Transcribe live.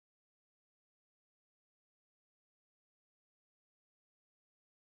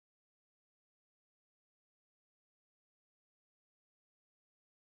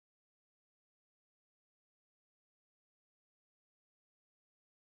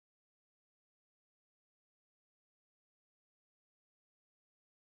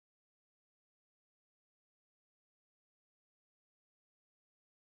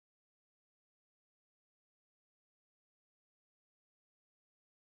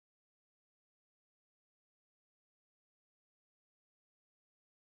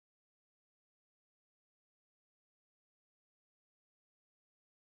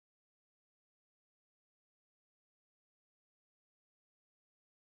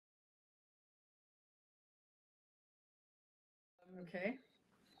Okay.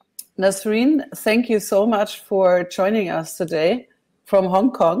 Nasrine, thank you so much for joining us today from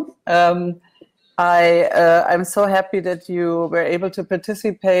Hong Kong. I'm so happy that you were able to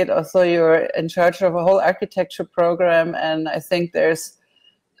participate. Also, you're in charge of a whole architecture program, and I think there's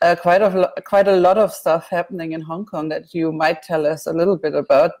quite a lot of stuff happening in Hong Kong that you might tell us a little bit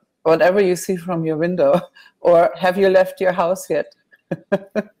about, whatever you see from your window. Or have you left your house yet?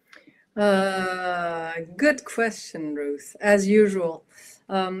 Good question, Ruth. As usual,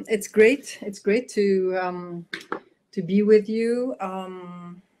 it's great. It's great to be with you.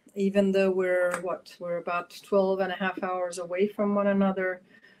 Even though we're about 12 and a half hours away from one another,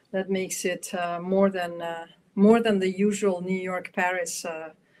 that makes it more than the usual New York-Paris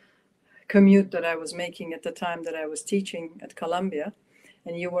commute that I was making at the time that I was teaching at Columbia,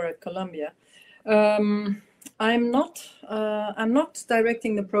 and you were at Columbia. I'm not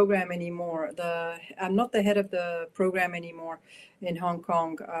directing the program anymore. I'm not the head of the program anymore in Hong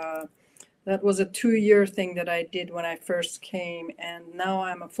Kong. That was a 2-year thing that I did when I first came, and now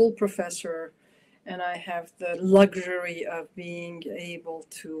I'm a full professor, and I have the luxury of being able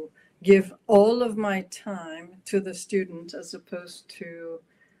to give all of my time to the students as opposed to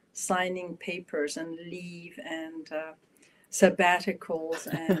signing papers and leave and sabbaticals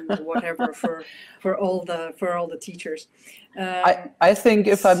and whatever for all the teachers. I think,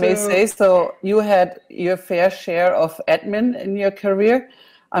 if I may say so, you had your fair share of admin in your career.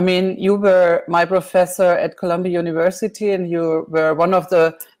 I mean, you were my professor at Columbia University, and you were one of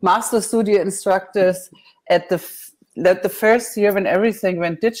the master studio instructors at the first year when everything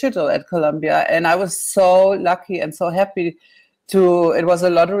went digital at Columbia. And I was so lucky and so happy it was a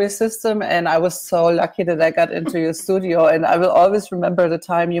lottery system, and I was so lucky that I got into your studio. And I will always remember the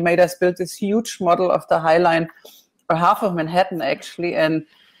time you made us build this huge model of the High Line, or half of Manhattan actually, and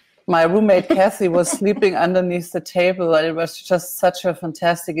my roommate Kathy was sleeping underneath the table, and it was just such a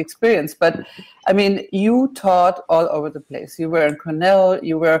fantastic experience. But I mean, you taught all over the place. You were in Cornell,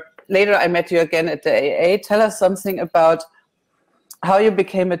 later I met you again at the AA. Tell us something about how you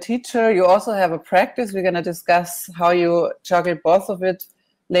became a teacher. You also have a practice. We're going to discuss how you juggle both of it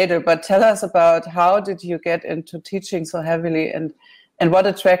later, but tell us about how did you get into teaching so heavily, and what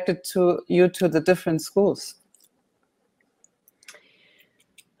attracted you to the different schools?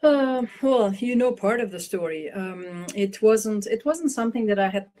 Well, you know part of the story. It wasn't something that I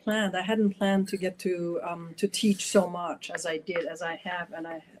had planned. I hadn't planned to get to teach so much as I did, as I have, and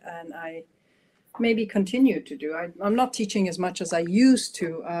I maybe continue to do. I'm not teaching as much as I used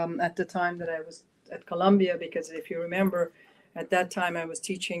to at the time that I was at Columbia, because if you remember, at that time I was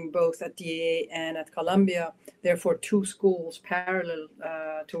teaching both at the AA and at Columbia, therefore 2 schools parallel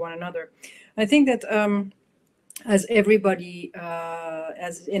to one another. I think that as everybody,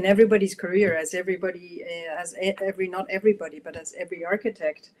 as in everybody's career, as not everybody, but as every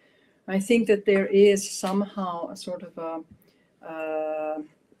architect, I think that there is somehow a sort of a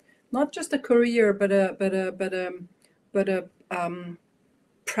not just a career, but a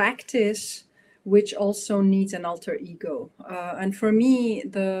practice which also needs an alter ego. And for me,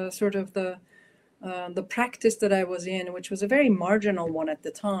 the practice that I was in, which was a very marginal one at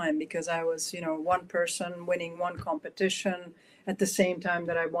the time, because I was, one person winning one competition. At the same time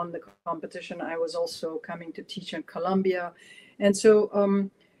that I won the competition, I was also coming to teach in Columbia. And so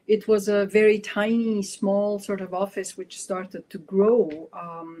it was a very tiny, small sort of office which started to grow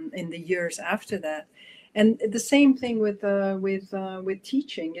in the years after that. And the same thing with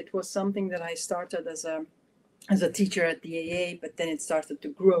teaching. It was something that I started as a teacher at the AA, but then it started to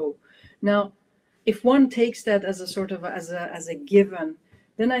grow. Now, if one takes that as a sort of as a given,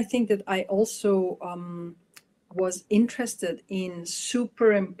 then I think that I also was interested in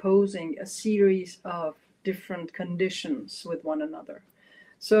superimposing a series of different conditions with one another.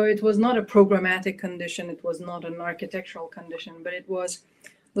 So it was not a programmatic condition, it was not an architectural condition, but it was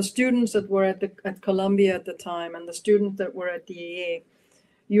the students that were at Columbia at the time and the students that were at the AA.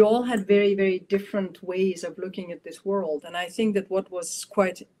 You all had very, very different ways of looking at this world. And I think that what was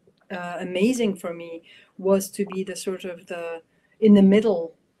quite amazing for me was to be in the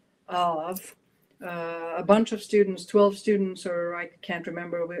middle of a bunch of students, 12 students, or I can't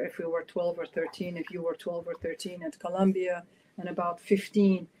remember if we were 12 or 13, if you were 12 or 13 at Columbia, and about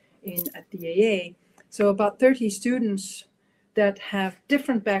 15 at the AA. So about 30 students that have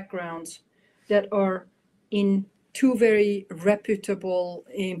different backgrounds, that are in 2 very reputable,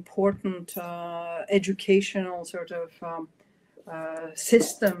 important educational sort of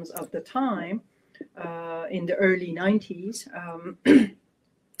systems of the time in the early 90s.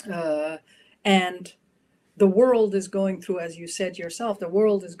 And the world is going through, as you said yourself, the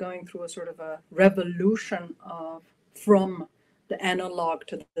world is going through a sort of a revolution from the analog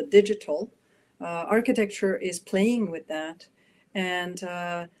to the digital. Architecture is playing with that. And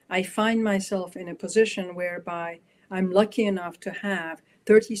I find myself in a position whereby I'm lucky enough to have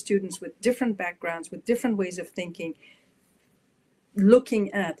 30 students with different backgrounds, with different ways of thinking,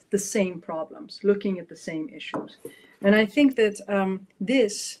 looking at the same problems, looking at the same issues. And I think that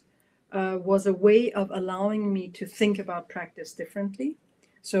this was a way of allowing me to think about practice differently.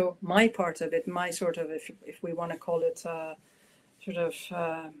 So my part of it, my sort of, if we want to call it sort of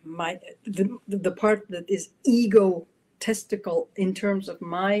the part that is egotistical in terms of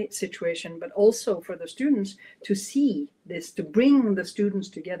my situation, but also for the students to see this, to bring the students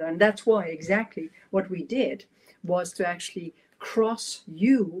together. And that's why exactly what we did was to actually cross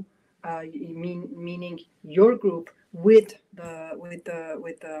you, meaning your group, with the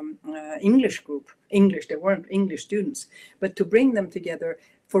English group. English, they weren't English students, but to bring them together,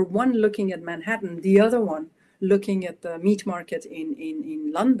 for one looking at Manhattan, the other one looking at the meat market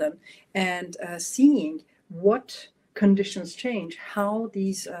in London, and seeing what conditions change, how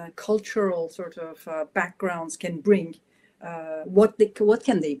these cultural sort of backgrounds can bring, what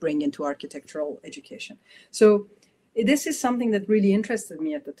can they bring into architectural education. So this is something that really interested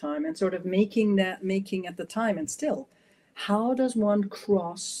me at the time, and sort of making at the time, and still, how does one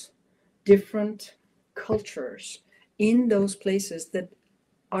cross different cultures in those places that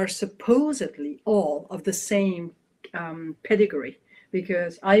are supposedly all of the same pedigree?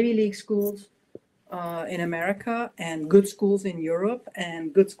 Because Ivy League schools in America, and good schools in Europe,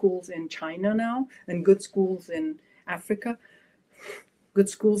 and good schools in China now, and good schools in Africa, good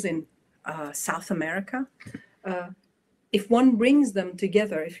schools in South America. If one brings them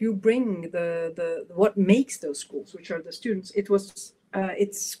together, if you bring the what makes those schools, which are the students,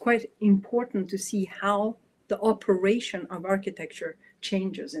 it's quite important to see how the operation of architecture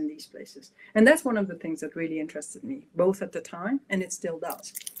changes in these places. And that's one of the things that really interested me, both at the time, and it still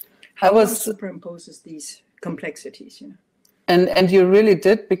does. How one superimposes these complexities, you know. And you really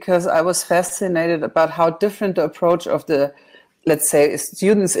did, because I was fascinated about how different the approach of the, let's say,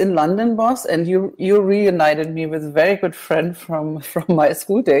 students in London was, and you reunited me with a very good friend from my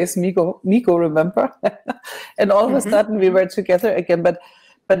school days, Miko, remember? And all of a sudden we were together again, but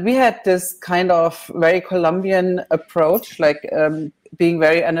we had this kind of very Colombian approach, like being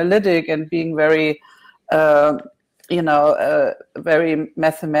very analytic and being very, very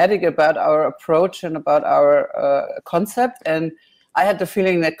mathematic about our approach and about our concept. And I had the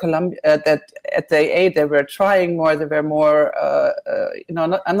feeling that that at the AA they were trying more. They were more,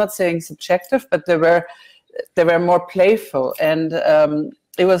 I'm not saying subjective, but they were more playful, and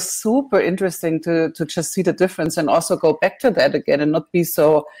it was super interesting to just see the difference, and also go back to that again, and not be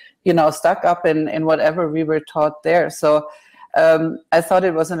so, stuck up in whatever we were taught there. So I thought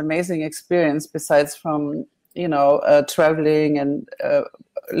it was an amazing experience. Besides from traveling and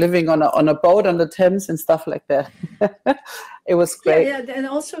living on a boat on the Thames and stuff like that. It was great. Yeah, and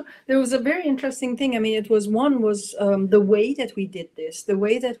also there was a very interesting thing. I mean, it was the way that we did this, the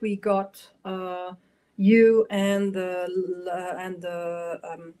way that we got you and the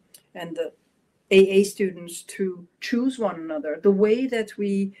AA students to choose one another, the way that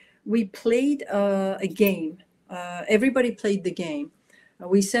we played a game. Everybody played the game.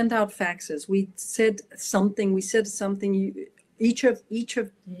 We sent out faxes. We said something. Each of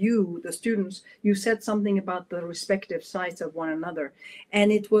you, the students, you said something about the respective sides of one another,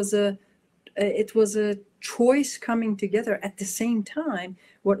 and it was a choice coming together at the same time.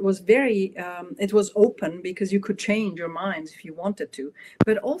 What was very, it was open, because you could change your minds if you wanted to.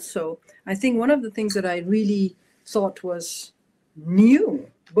 But also, I think one of the things that I really thought was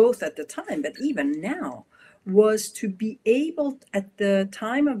new, both at the time, but even now, was to be able, at the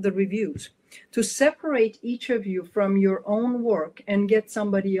time of the reviews, to separate each of you from your own work and get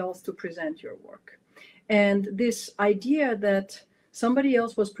somebody else to present your work. And this idea that somebody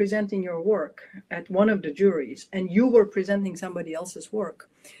else was presenting your work at one of the juries and you were presenting somebody else's work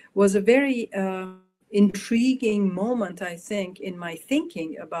was a very intriguing moment, I think, in my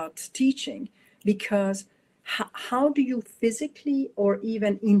thinking about teaching, because how do you physically or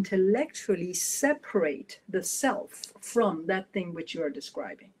even intellectually separate the self from that thing which you are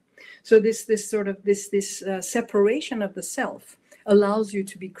describing? So this separation of the self allows you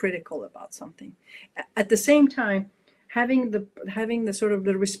to be critical about something. At the same time, having the sort of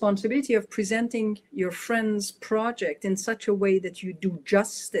the responsibility of presenting your friend's project in such a way that you do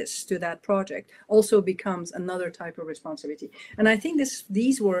justice to that project also becomes another type of responsibility. And I think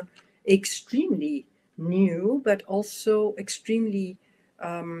these were extremely new, but also extremely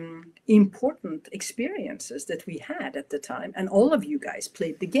important experiences that we had at the time, and all of you guys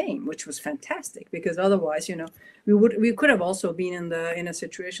played the game, which was fantastic, because otherwise, you know, we could have also been in a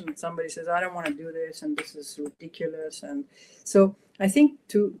situation that somebody says, I don't want to do this and this is ridiculous. And so I think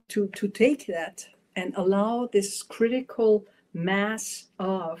to take that and allow this critical mass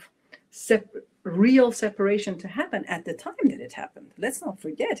of real separation to happen at the time that it happened. Let's not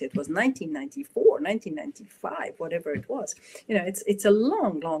forget, it was 1994, 1995, whatever it was. You know, it's a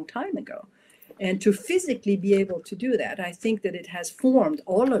long time ago. And to physically be able to do that, I think that it has formed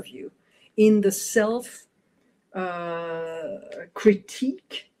all of you in the self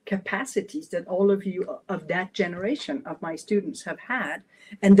critique capacities that all of you of that generation of my students have had,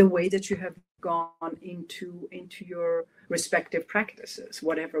 and the way that you have gone into your respective practices,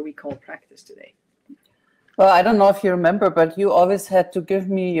 whatever we call practice today. Well, I don't know if you remember, but you always had to give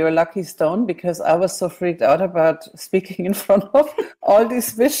me your lucky stone because I was so freaked out about speaking in front of all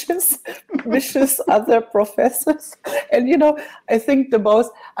these vicious other professors. And, you know, I think the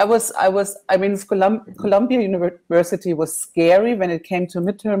most, I mean, Columbia University was scary when it came to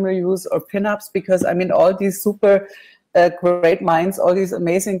midterm reviews or pinups, because, I mean, all these super great minds, all these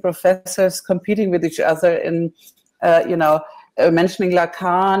amazing professors competing with each other in, you know, mentioning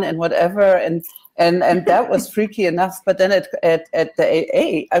Lacan and whatever, and that was freaky enough. But then at the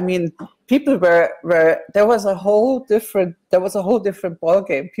AA, I mean, people were there was a whole different ball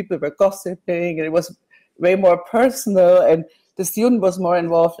game. People were gossiping, and it was way more personal, and the student was more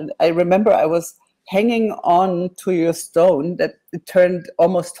involved. And I remember I was hanging on to your stone that it turned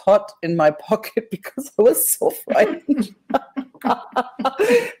almost hot in my pocket because I was so frightened.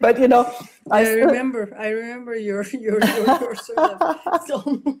 But you know, I remember your sort of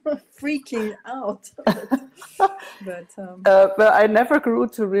freaking out. But I never grew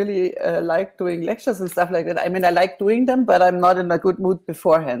to really like doing lectures and stuff like that. I mean, I like doing them, but I'm not in a good mood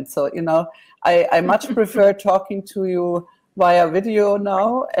beforehand. So you know, I much prefer talking to you via video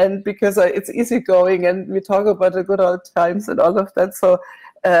now, and because it's easygoing and we talk about the good old times and all of that. So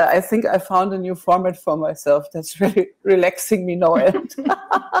I think I found a new format for myself that's really relaxing me now.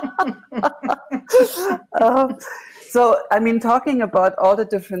 So, I mean, talking about all the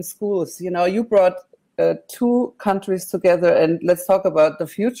different schools, you know, you brought two countries together, and let's talk about the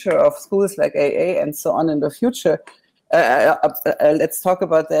future of schools like AA and so on in the future. Let's talk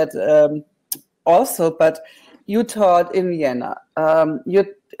about that also, but you taught in Vienna. You're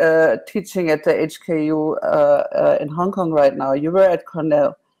teaching at the HKU in Hong Kong right now. You were at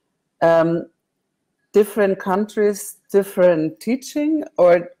Cornell. Different countries, different teaching,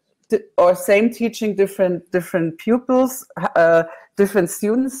 or same teaching, different pupils, different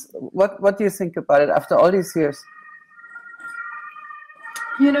students. What do you think about it after all these years?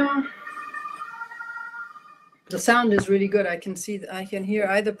 You know, the sound is really good. I can hear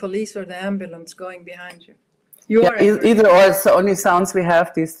either police or the ambulance going behind you. Either or, it's the only sounds we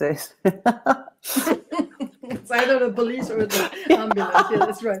have these days. It's either the police or the ambulance. Yeah,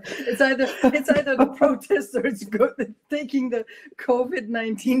 that's right. It's either the protesters taking the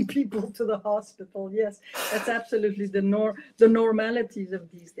COVID-19 people to the hospital. Yes, that's absolutely the normalities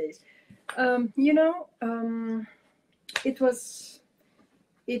of these days. You know, it was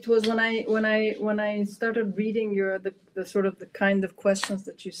when I started reading the sort of the kind of questions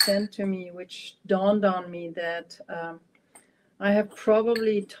that you sent to me, which dawned on me that I have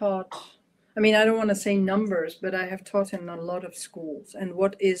probably taught. I mean, I don't want to say numbers, but I have taught in a lot of schools. And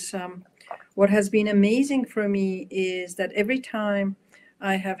what has been amazing for me is that every time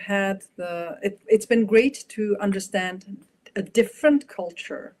I have had it's been great to understand a different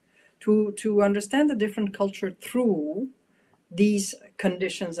culture, to understand a different culture through these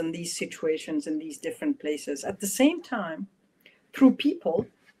conditions and these situations in these different places. At the same time, through people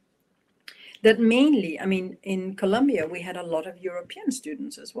that mainly, I mean, in Columbia, we had a lot of European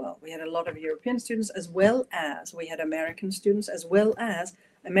students as well. We had a lot of European students, as well as we had American students, as well as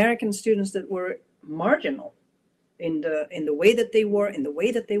American students that were marginal in the way that they were, in the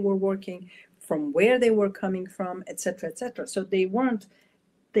way that they were working, from where they were coming from, etc., etc. So they weren't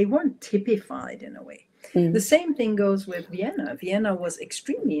typified in a way. Mm. The same thing goes with Vienna. Vienna was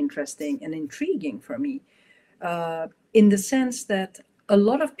extremely interesting and intriguing for me, in the sense that a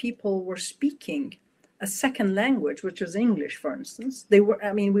lot of people were speaking a second language, which was English, for instance. We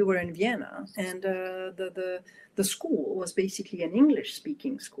were in Vienna, and the school was basically an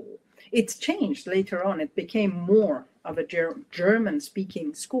English-speaking school. It's changed later on. It became more of a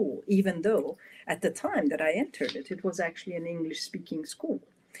German-speaking school, even though at the time that I entered it, it was actually an English-speaking school.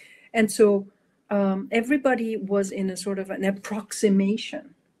 And so everybody was in a sort of an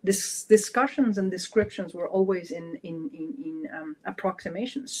approximation discussions and descriptions were always in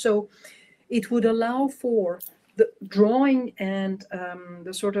approximations. So it would allow for the drawing and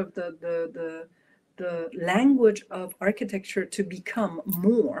the sort of the language of architecture to become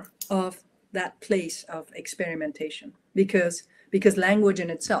more of that place of experimentation, because language in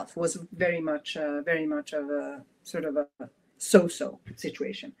itself was very much of a sort of a so-so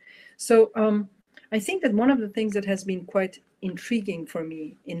situation. So I think that one of the things that has been quite intriguing for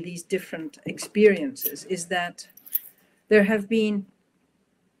me in these different experiences is that there have been,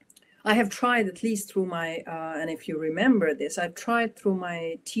 I have tried, at least through my, and if you remember this, I've tried through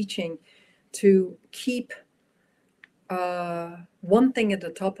my teaching to keep one thing at the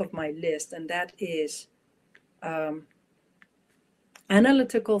top of my list, and that is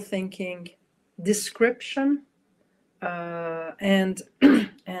analytical thinking, description, and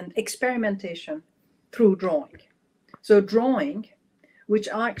experimentation through drawing. So drawing, which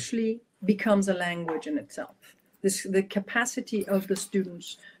actually becomes a language in itself. The capacity of the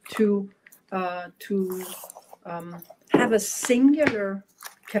students to have a singular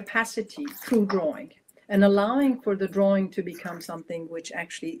capacity through drawing, and allowing for the drawing to become something which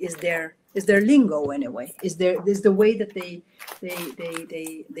actually is their lingo anyway, is the way that they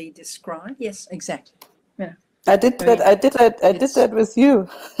describe. Yes, exactly. Yeah. I did that with you.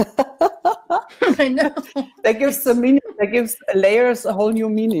 I know. That gives the meaning. That gives layers a whole new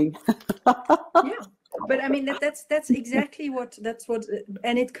meaning. Yeah, but I mean that's exactly what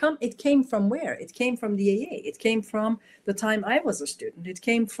and it came from where? It came from the AA. It came from the time I was a student. It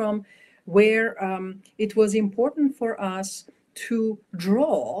came from where it was important for us to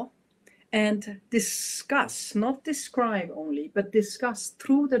draw and discuss, not describe only, but discuss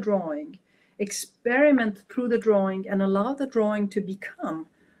through the drawing, experiment through the drawing, and allow the drawing to become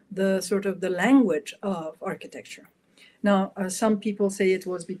the sort of the language of architecture. Now, some people say it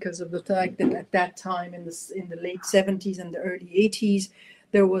was because of the fact that at that time in the late 70s and the early 80s,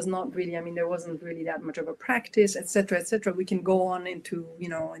 there was not really, I mean, there wasn't really that much of a practice, et cetera, et cetera. We can go on into,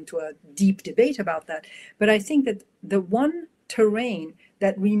 into a deep debate about that. But I think that the one terrain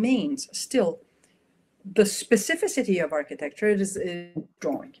that remains still the specificity of architecture is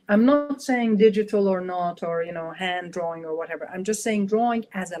drawing. I'm not saying digital or not, or, hand drawing or whatever. I'm just saying drawing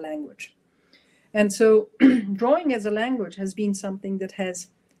as a language. And so drawing as a language has been something that has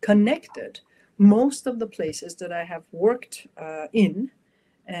connected most of the places that I have worked in,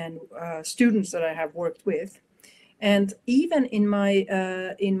 and students that I have worked with. And even in my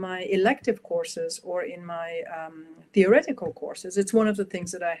elective courses or in my theoretical courses, it's one of the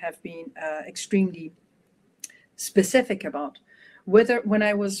things that I have been extremely specific about. Whether when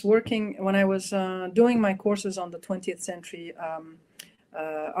I was doing my courses on the 20th century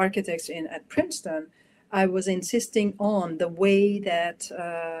architects at Princeton, I was insisting on the way that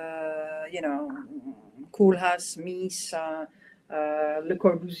Koolhaas, Mies, Le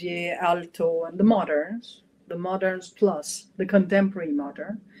Corbusier, Aalto, and the moderns plus the contemporary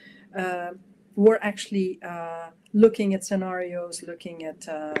modern, were actually looking at scenarios, looking at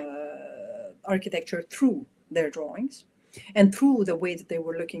architecture through their drawings, and through the way that they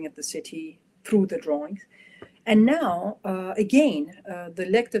were looking at the city through the drawings. And now, again, the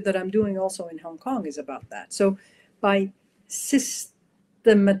elective that I'm doing also in Hong Kong is about that. So by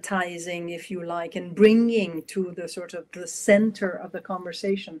systematizing, if you like, and bringing to the sort of the center of the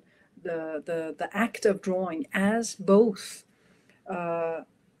conversation the act of drawing as both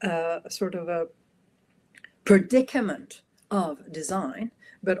sort of a predicament of design,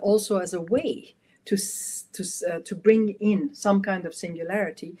 but also as a way to bring in some kind of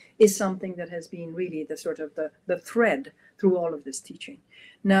singularity, is something that has been really the sort of the thread through all of this teaching.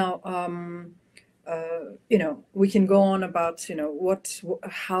 Now, we can go on about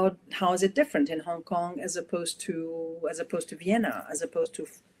how is it different in Hong Kong as opposed to Vienna, as opposed to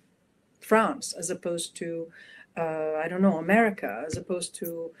France, as opposed to I don't know, America, as opposed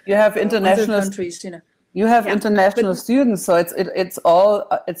to you have international other countries, You have international students, so it's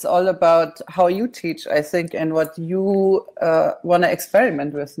all about how you teach, I think, and what you want to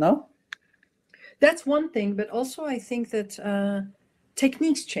experiment with. No, that's one thing, but also I think that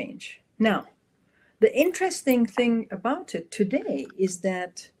techniques change. Now, the interesting thing about it today is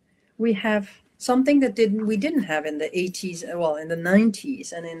that we have something that we didn't have in the 80s, well, in the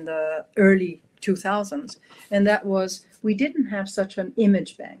 90s and in the early 2000s, and that was we didn't have such an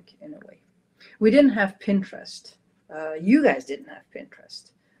image bank in a way. We didn't have Pinterest. You guys didn't have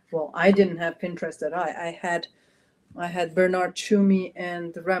Pinterest. Well, I didn't have Pinterest at all. I had Bernard Tschumi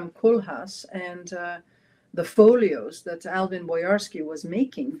and Ram Koolhaas, and the folios that Alvin Boyarsky was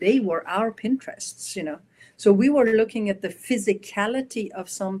making, they were our Pinterests, you know. So we were looking at the physicality of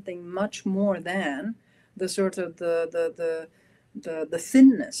something much more than the sort of the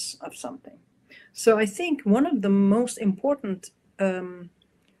thinness of something. So I think one of the most important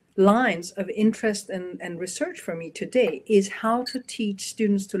lines of interest and research for me today is how to teach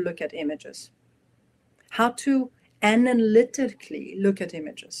students to look at images, how to analytically look at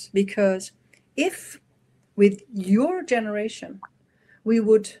images. Because if with your generation, we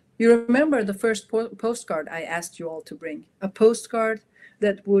would, you remember the first postcard I asked you all to bring, a postcard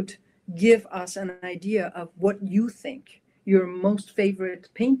that would give us an idea of what you think your most favorite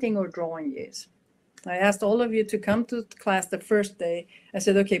painting or drawing is. I asked all of you to come to class the first day. I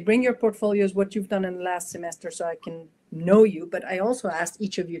said, okay, bring your portfolios, what you've done in the last semester so I can know you. But I also asked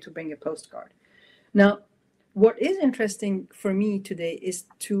each of you to bring a postcard. Now, what is interesting for me today is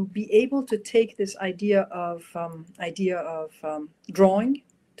to be able to take this idea of drawing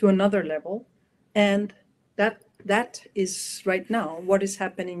to another level. And that is right now what is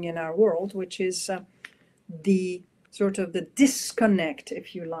happening in our world, which is the sort of the disconnect,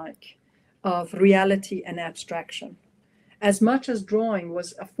 if you like, of reality and abstraction. As much as drawing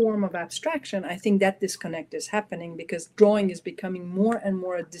was a form of abstraction, I think that disconnect is happening because drawing is becoming more and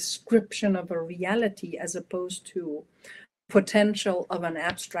more a description of a reality as opposed to potential of an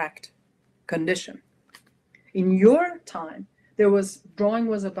abstract condition. In your time, drawing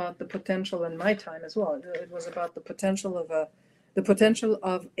was about the potential, in my time as well. It was about the potential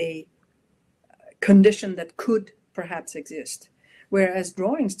of a condition that could perhaps exist. Whereas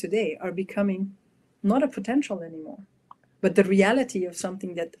drawings today are becoming not a potential anymore, but the reality of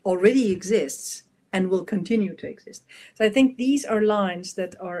something that already exists and will continue to exist. So I think these are lines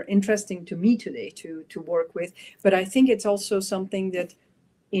that are interesting to me today to work with. But I think it's also something that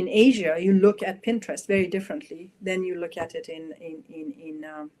in Asia, you look at Pinterest very differently than you look at it in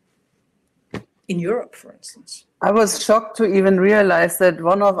Europe, for instance. I was shocked to even realize that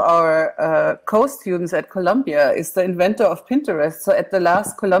one of our co-students at Columbia is the inventor of Pinterest. So at the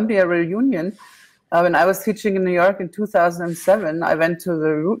last Columbia reunion, when I was teaching in New York in 2007, I went to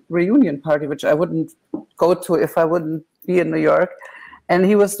the reunion party, which I wouldn't go to if I wouldn't be in New York. And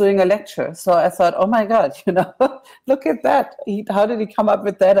he was doing a lecture. So I thought, oh my God, you know, look at that. How did he come up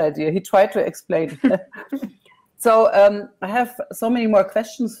with that idea? He tried to explain it. So I have so many more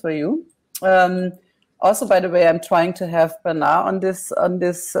questions for you. Also, by the way, I'm trying to have Bernard on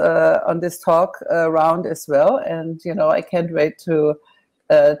this talk round as well. And, you know, I can't wait to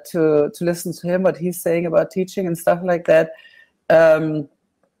listen to him, what he's saying about teaching and stuff like that.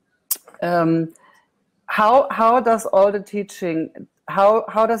 How does all the teaching,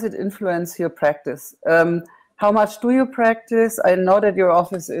 how does it influence your practice? How much do you practice? I know that your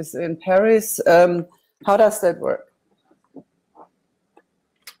office is in Paris. How does that work?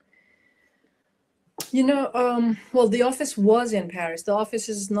 You know, well, the office was in Paris. The office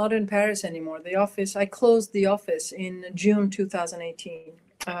is not in Paris anymore. The office, I closed the office in June 2018.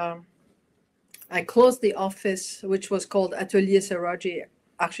 I closed the office, which was called Atelier SERAJI,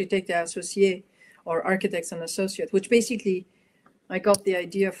 Architectes et Associés, or Architects and Associates, which basically I got the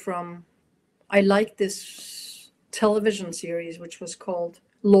idea from, I liked this television series, which was called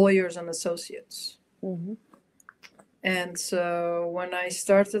Lawyers and Associates. Mm-hmm. And so when I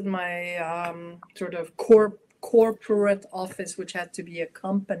started my sort of corporate office, which had to be a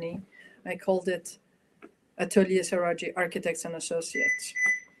company, I called it Atelier SERAJI, Architects and Associates.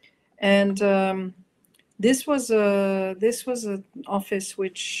 And this was an office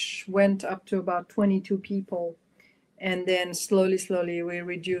which went up to about 22 people. And then slowly we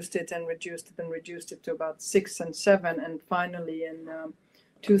reduced it to about 6 and 7. And finally in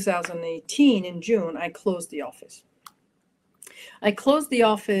 2018, in June, I closed the office. I closed the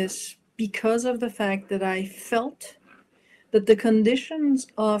office because of the fact that I felt that the conditions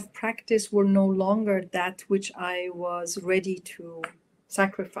of practice were no longer that which I was ready to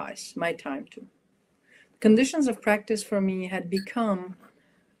sacrifice my time to. Conditions of practice for me had become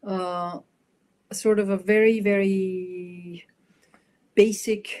sort of a very, very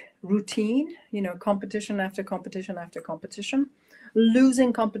basic routine, you know, competition after competition after competition.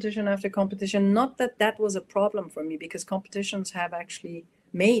 Losing competition after competition, not that that was a problem for me because competitions have actually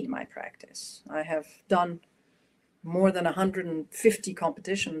made my practice. I have done more than 150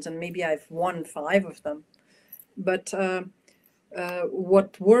 competitions and maybe I've won 5 of them. But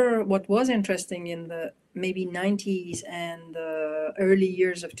what was interesting in the maybe 90s and the early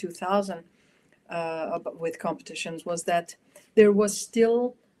years of 2000 with competitions was that there was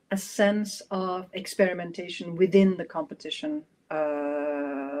still a sense of experimentation within the competition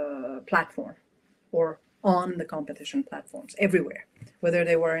platform or on the competition platforms everywhere, whether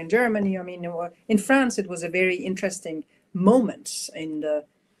they were in Germany. I mean, in France, it was a very interesting moment in the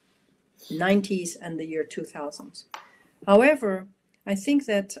 90s and the year 2000s. However, I think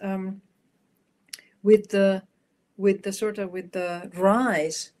that with the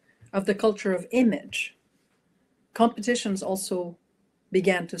rise of the culture of image, competitions also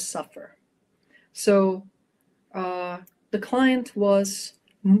began to suffer. So mostly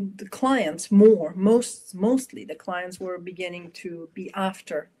the clients were beginning to be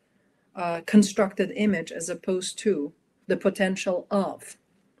after constructed image as opposed to the potential of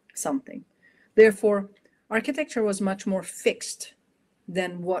something. Therefore, architecture was much more fixed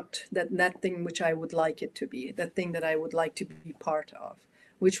than that thing which I would like it to be, that thing that I would like to be part of,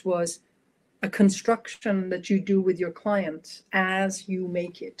 which was a construction that you do with your clients as you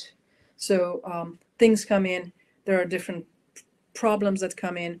make it. So things come in, there are different problems that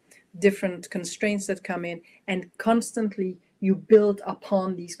come in, different constraints that come in, and constantly you build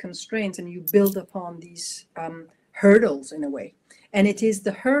upon these constraints and you build upon these hurdles in a way. And it is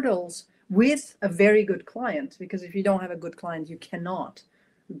the hurdles with a very good client, because if you don't have a good client, you cannot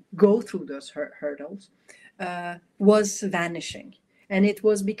go through those hurdles, was vanishing. And it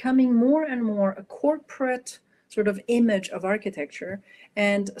was becoming more and more a corporate sort of image of architecture.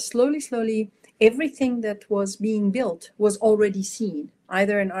 And slowly, everything that was being built was already seen,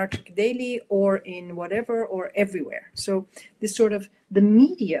 either in Art Daily or in whatever or everywhere. So this sort of the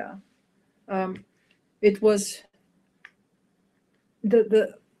media, it was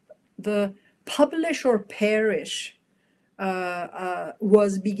the publish or perish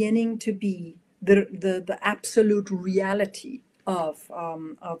was beginning to be the absolute reality of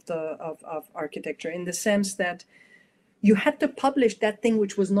architecture, in the sense that you had to publish that thing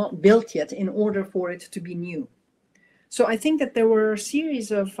which was not built yet in order for it to be new. So I think that there were a series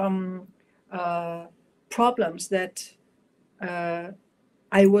of problems that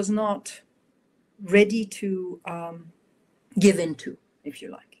I was not ready to give into, if you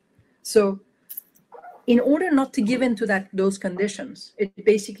like. So in order not to give into those conditions, it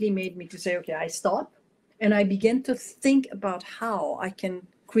basically made me to say, okay, I stop and I begin to think about how I can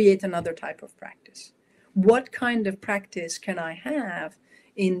create another type of practice. What kind of practice can I have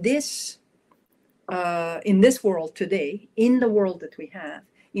in this world today, in the world that we have,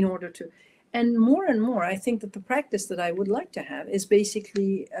 in order to, and more, I think that the practice that I would like to have is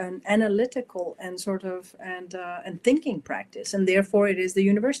basically an analytical and sort of and thinking practice, and therefore it is the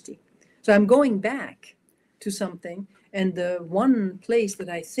university. So I'm going back to something, and the one place that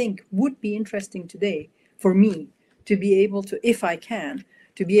I think would be interesting today for me to be able to, if I can,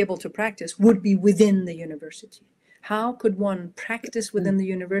 to be able to practice would be within the university. How could one practice within the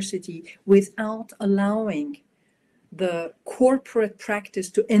university without allowing the corporate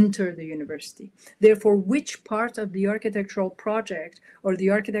practice to enter the university? Therefore, which part of the architectural project or the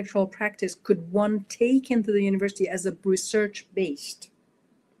architectural practice could one take into the university as a research-based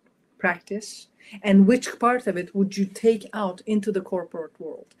practice, and which part of it would you take out into the corporate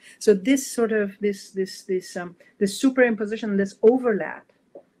world? So this sort of this superimposition, this overlap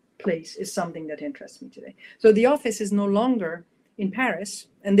place is something that interests me today. So the office is no longer in Paris,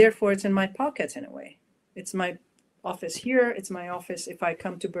 and therefore it's in my pocket in a way. It's my office here, it's my office if I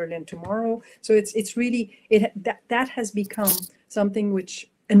come to Berlin tomorrow. So it's really, that has become something which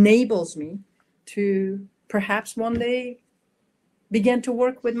enables me to perhaps one day begin to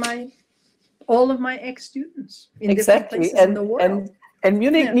work with all of my ex-students in different places in the world. And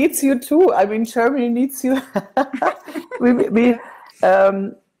Munich needs you too. I mean, Germany needs you.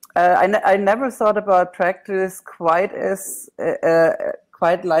 I never thought about practice quite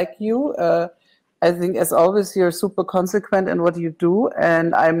like you. I think, as always, you're super consequent in what you do,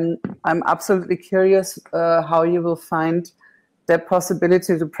 and I'm absolutely curious how you will find that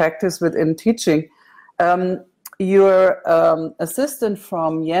possibility to practice within teaching. Your assistant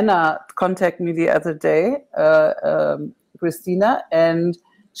from Jena contacted me the other day, Christina, and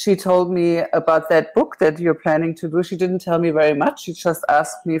she told me about that book that you're planning to do. She didn't tell me very much. She just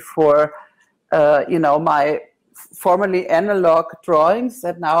asked me for, my formerly analog drawings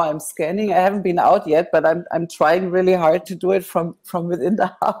that now I'm scanning. I haven't been out yet, but I'm trying really hard to do it from within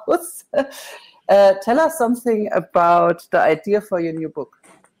the house. Tell us something about the idea for your new book.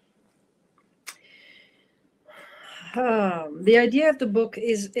 The idea of the book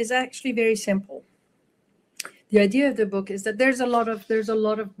is actually very simple. The idea of the book is that there's a lot of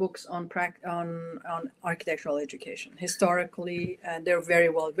books on architectural education. Historically, they're very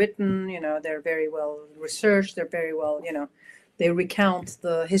well written. They're very well researched. They're very well, they recount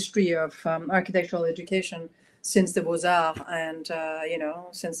the history of architectural education since the Beaux-Arts and, you know,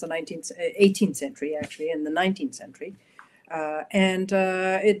 since the 18th century, actually, in the 19th century.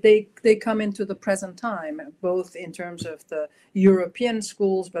 They come into the present time, both in terms of the European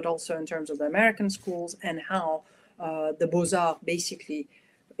schools, but also in terms of the American schools, and how the Beaux-Arts basically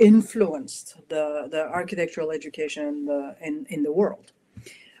influenced the architectural education in the world.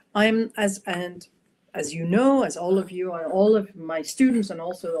 As you know, as all of you, all of my students, and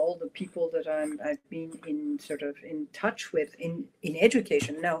also all the people that I've been in touch with in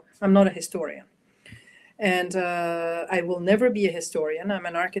education. No, I'm not a historian. And I will never be a historian. I'm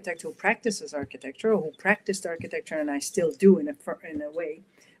an architect who practices architecture, who practiced architecture, and I still do in a way.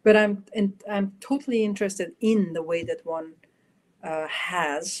 But I'm totally interested in the way that one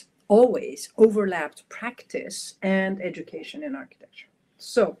has always overlapped practice and education in architecture.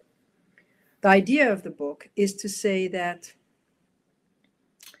 So the idea of the book is to say that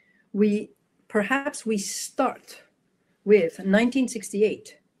perhaps we start with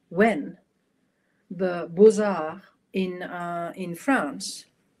 1968, when the Beaux-Arts in France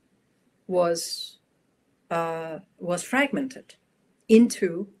was fragmented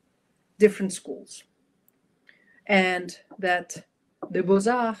into different schools, and that the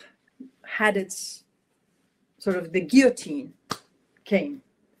Beaux-Arts had its the guillotine came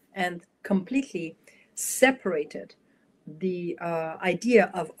and completely separated the idea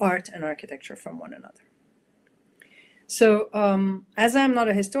of art and architecture from one another. So as I'm not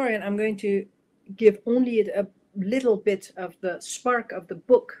a historian, I'm going to give only a little bit of the spark of the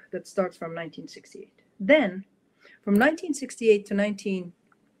book that starts from 1968. Then from 1968 to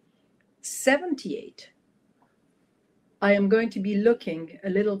 1978, I am going to be looking a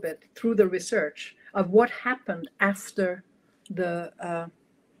little bit through the research of what happened after the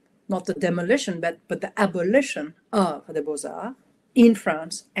not the demolition, but the abolition of the Beaux-Arts in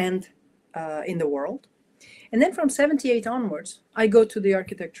France and in the world. And then from 78 onwards, I go to the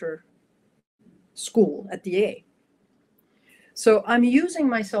architecture school at the AA. So I'm using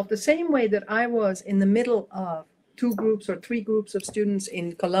myself the same way that I was in the middle of 2 groups or 3 groups of students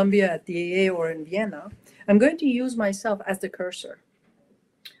in Columbia at the AA or in Vienna. I'm going to use myself as the cursor.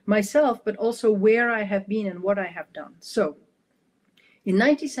 Myself, but also where I have been and what I have done. So in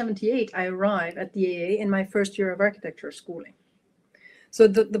 1978, I arrive at the AA in my first year of architecture schooling. So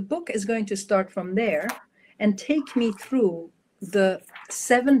the book is going to start from there and take me through the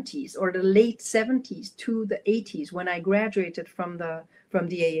 70s or the late 70s to the 80s when I graduated from the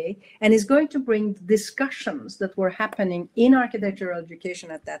AA, and is going to bring discussions that were happening in architectural education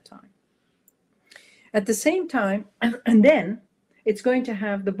at that time. At the same time, and then it's going to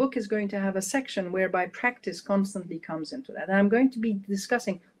have, the book is going to have a section whereby practice constantly comes into that. And I'm going to be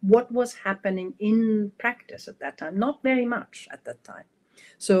discussing what was happening in practice at that time, not very much at that time.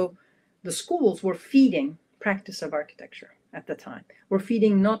 So the schools were feeding practice of architecture at the time. We're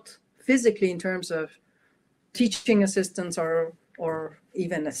feeding not physically in terms of teaching assistants or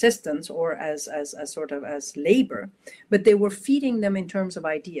even assistants or as labor, but they were feeding them in terms of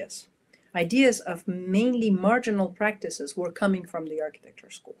ideas. Ideas of mainly marginal practices were coming from the architecture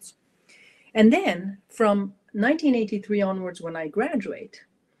schools. And then from 1983 onwards, when I graduate,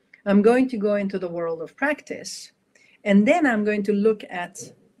 I'm going to go into the world of practice. And then I'm going to look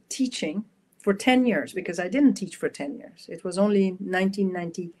at teaching for 10 years, because I didn't teach for 10 years. It was only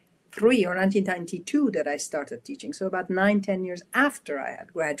 1993 or 1992 that I started teaching. So about 9-10 years after I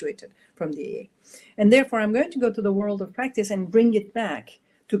had graduated from the AA. And therefore, I'm going to go to the world of practice and bring it back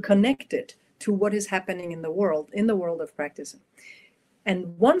to connect it to what is happening in the world of practice.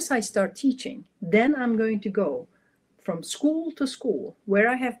 And once I start teaching, then I'm going to go from school to school where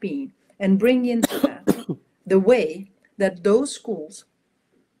I have been and bring into that the way that those schools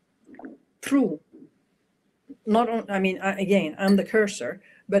through, not on, I mean, again, I'm the cursor,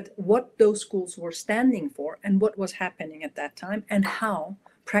 but what those schools were standing for and what was happening at that time and how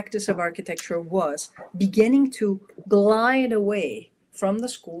practice of architecture was beginning to glide away from the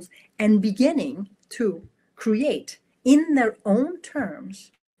schools and beginning to create in their own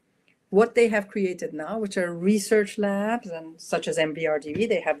terms what they have created now, which are research labs, and such as MBRDV,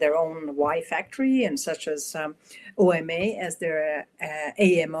 they have their own Y factory, and such as OMA as their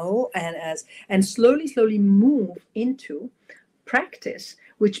AMO, and slowly move into practice,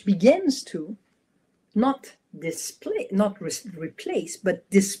 which begins to not replace, but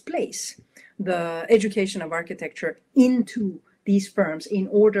displace the education of architecture into these firms in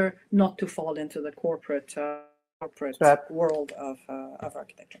order not to fall into the corporate world of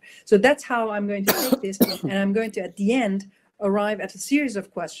architecture. So that's how I'm going to take this, and I'm going to, at the end, arrive at a series of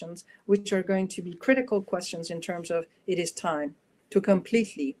questions, which are going to be critical questions in terms of it is time to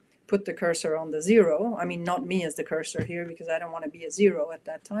completely put the cursor on the 0. I mean, not me as the cursor here, because I don't want to be a 0 at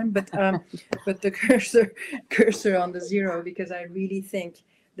that time, but the cursor on the 0, because I really think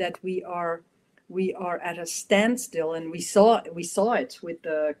that we are at a standstill, and we saw it with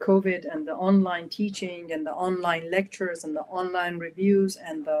the COVID and the online teaching and the online lectures and the online reviews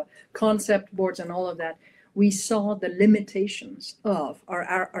and the concept boards and all of that. We saw the limitations of our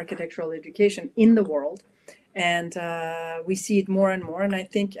architectural education in the world, and we see it more and more. And I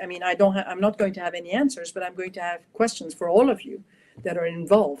think, I mean, I'm not going to have any answers, but I'm going to have questions for all of you that are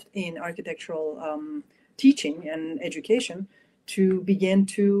involved in architectural teaching and education, to begin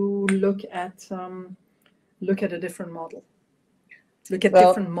to look at a different model,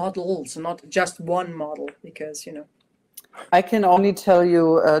 different models, not just one model, because, you know. I can only tell you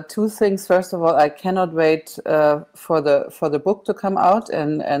two things. First of all, I cannot wait for the book to come out,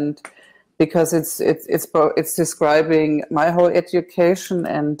 and because it's describing my whole education,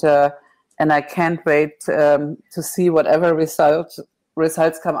 and I can't wait to see whatever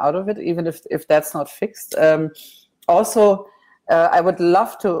results come out of it, even if that's not fixed. Also, I would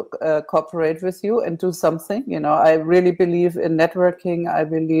love to cooperate with you and do something. You know, I really believe in networking. I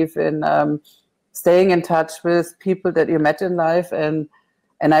believe in staying in touch with people that you met in life, and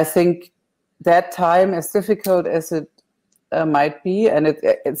I think that time, as difficult as it might be, and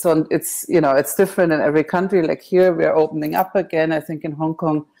it's you know, it's different in every country. Like here, we're opening up again. I think in Hong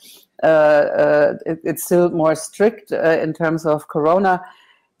Kong, it's still more strict in terms of Corona,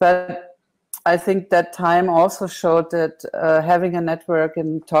 but I think that time also showed that having a network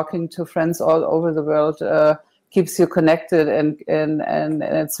and talking to friends all over the world keeps you connected, and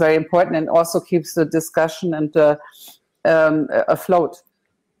it's very important, and also keeps the discussion and afloat.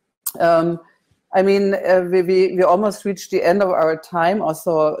 I mean, we almost reached the end of our time.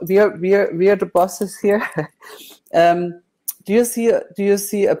 Also, we are the bosses here. Do you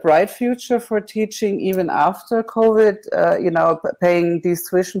see a bright future for teaching even after COVID? You know, paying these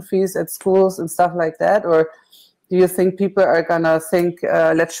tuition fees at schools and stuff like that, or do you think people are gonna think,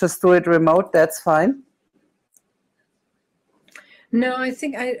 let's just do it remote? That's fine. No, I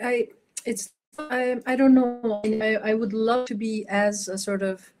think I don't know. I would love to be as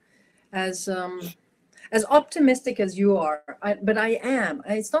as optimistic as you are, but I am.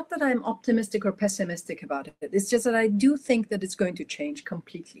 It's not that I'm optimistic or pessimistic about it. It's just that I do think that it's going to change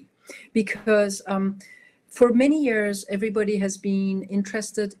completely, because for many years everybody has been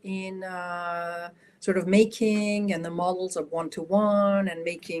interested in sort of making and the models of one-to-one, and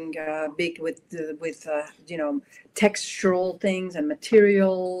making big with you know, textural things and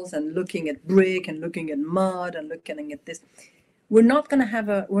materials, and looking at brick and looking at mud and looking at this. We're not going to have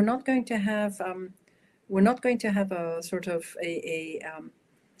a sort of a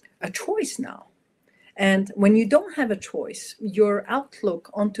choice now. And when you don't have a choice, your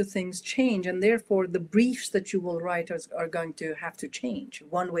outlook onto things change, and therefore the briefs that you will write are going to have to change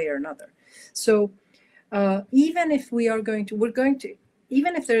one way or another. So even if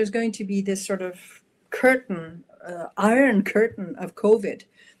even if there is going to be this sort of curtain, iron curtain of COVID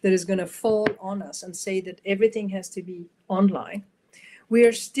that is going to fall on us and say that everything has to be online, we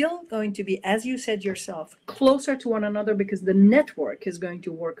are still going to be, as you said yourself, closer to one another, because the network is going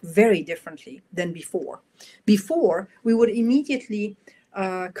to work very differently than before. Before, we would immediately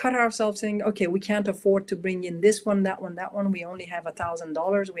cut ourselves saying, okay, we can't afford to bring in this one, that one, that one. We only have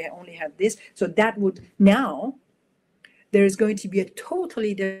 $1,000. We only have this. So that would, now there is going to be a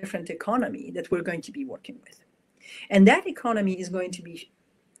totally different economy that we're going to be working with. And that economy is going to be,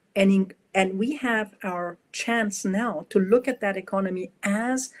 and we have our chance now to look at that economy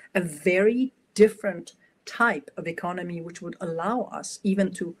as a very different type of economy, which would allow us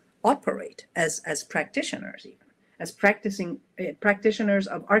even to operate as practitioners, even as practitioners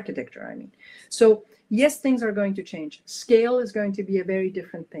of architecture, I mean. So yes, things are going to change. Scale is going to be a very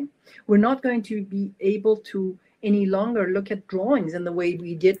different thing. We're not going to be able to any longer look at drawings in the way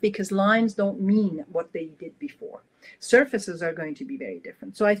we did, because lines don't mean what they did before. Surfaces are going to be very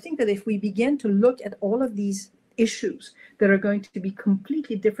different. So I think that if we begin to look at all of these issues that are going to be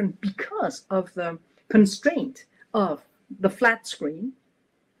completely different because of the constraint of the flat screen,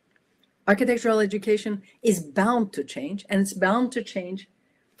 architectural education is bound to change, and it's bound to change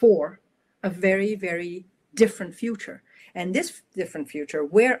for a very, very different future. And this different future,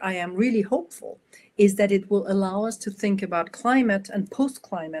 where I am really hopeful, is that it will allow us to think about climate and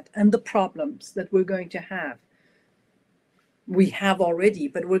post-climate and the problems that we're going to have. We have already,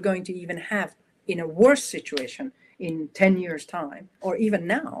 but we're going to even have in a worse situation in 10 years' time, or even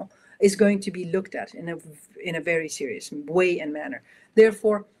now, is going to be looked at in a very serious way and manner.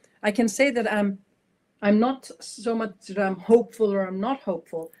 Therefore, I can say that I'm not so much that I'm hopeful or I'm not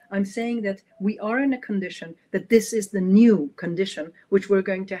hopeful. I'm saying that we are in a condition that this is the new condition which we're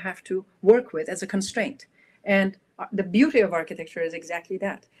going to have to work with as a constraint. And the beauty of architecture is exactly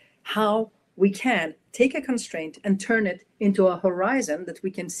that, how we can take a constraint and turn it into a horizon that we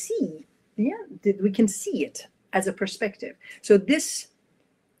can see, that we can see it as a perspective. So this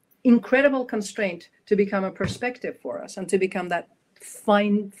incredible constraint to become a perspective for us and to become that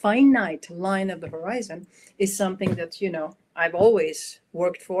finite line of the horizon is something that, you know, I've always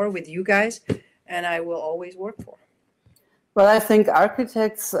worked for with you guys, and I will always work for. Well, I think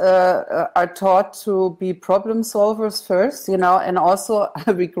architects are taught to be problem solvers first, you know, and also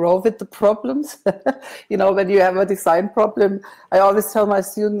we grow with the problems. You know, when you have a design problem, I always tell my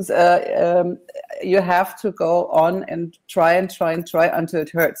students, you have to go on and try until it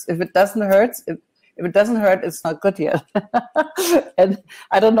hurts. If it doesn't hurt, if it doesn't hurt, it's not good yet. And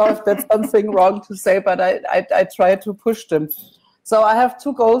I don't know if that's something wrong to say, but I try to push them. So I have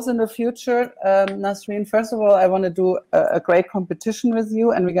two goals in the future, Nasrine. First of all, I want to do a great competition with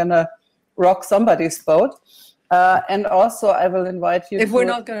you, and we're going to rock somebody's boat. And also, I will invite you. If we're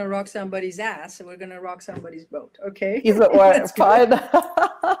not going to rock somebody's ass, we're going to rock somebody's boat. Okay. Either or, fine.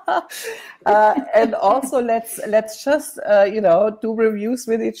 And also, let's just you know, do reviews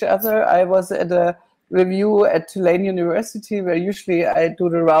with each other. I was at a review at Tulane University, where usually I do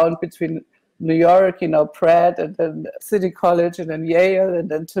the round between New York, you know, Pratt, and then City College, and then Yale, and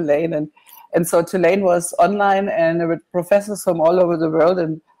then Tulane, and so Tulane was online and with professors from all over the world,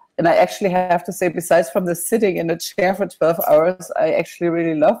 and I actually have to say, besides from the sitting in a chair for 12 hours, I actually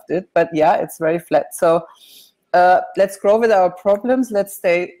really loved it. But yeah, it's very flat. So let's grow with our problems. Let's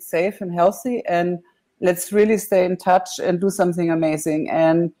stay safe and healthy, and let's really stay in touch and do something amazing.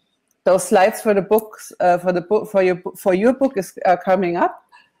 And those slides for the books, for your book are coming up,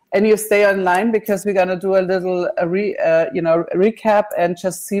 and you stay online because we're gonna do a little you know, recap and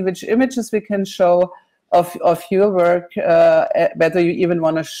just see which images we can show of your work, whether you even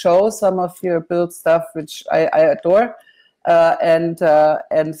want to show some of your build stuff, which I adore, and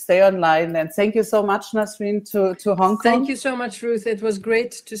stay online. And thank you so much, Nasrine, to Hong Kong. Thank you so much, Ruth. It was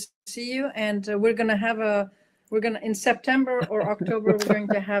great to see you, and we're gonna in September or October, we're going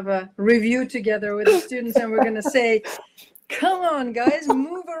to have a review together with the students, and we're gonna say, come on, guys,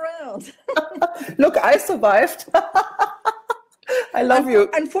 move around. Look, I survived. I love you.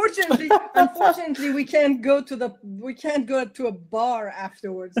 Unfortunately, we can't go to a bar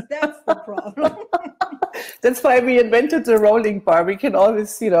afterwards. That's the problem. That's why we invented the rolling bar. We can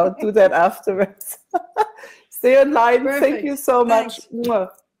always, you know, do that afterwards. Stay online. Perfect. Thank you so much.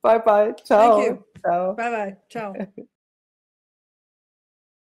 Bye bye. Ciao. Thank you. Ciao. Bye bye. Ciao.